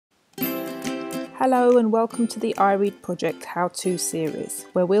Hello and welcome to the iRead project how-to series,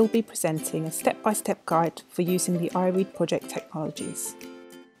 where we'll be presenting a step-by-step guide for using the iRead project technologies.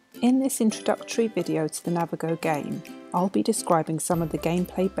 In this introductory video to the Navigo game, I'll be describing some of the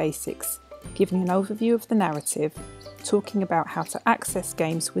gameplay basics, giving an overview of the narrative, talking about how to access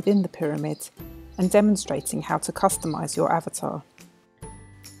games within the pyramid, and demonstrating how to customize your avatar.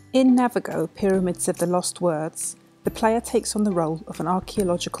 In Navigo, Pyramids of the Lost Words, the player takes on the role of an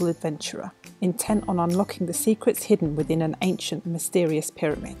archaeological adventurer, intent on unlocking the secrets hidden within an ancient, mysterious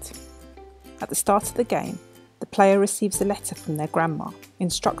pyramid. At the start of the game, the player receives a letter from their grandma,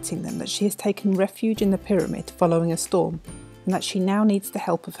 instructing them that she has taken refuge in the pyramid following a storm, and that she now needs the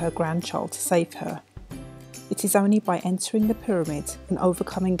help of her grandchild to save her. It is only by entering the pyramid and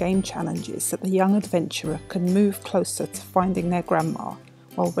overcoming game challenges that the young adventurer can move closer to finding their grandma,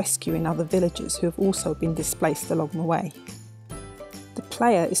 while rescuing other villagers who have also been displaced along the way. The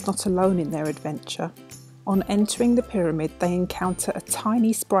player is not alone in their adventure. On entering the pyramid, they encounter a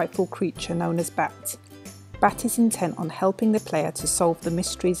tiny spriteful creature known as Bat. Bat is intent on helping the player to solve the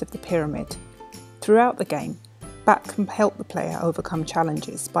mysteries of the pyramid. Throughout the game, Bat can help the player overcome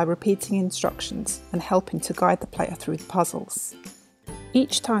challenges by repeating instructions and helping to guide the player through the puzzles.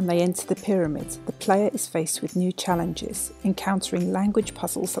 Each time they enter the pyramid, the player is faced with new challenges, encountering language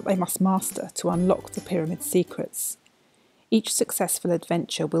puzzles that they must master to unlock the pyramid's secrets. Each successful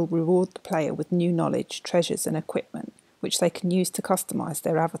adventure will reward the player with new knowledge, treasures and equipment, which they can use to customize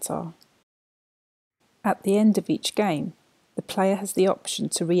their avatar. At the end of each game, the player has the option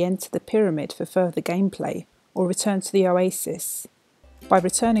to re-enter the pyramid for further gameplay or return to the oasis. By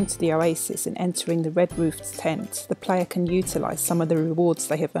returning to the oasis and entering the red-roofed tent, the player can utilize some of the rewards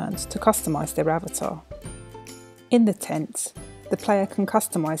they have earned to customize their avatar. In the tent, the player can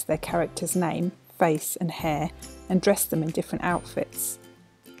customize their character's name, face and hair and dress them in different outfits.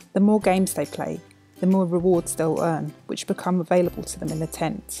 The more games they play, the more rewards they'll earn, which become available to them in the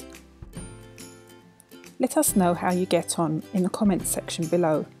tent. Let us know how you get on in the comments section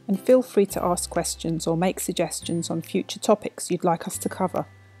below, and feel free to ask questions or make suggestions on future topics you'd like us to cover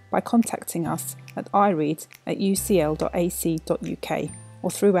by contacting us at iRead@ucl.ac.uk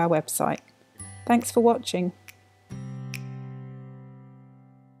or through our website. Thanks for watching.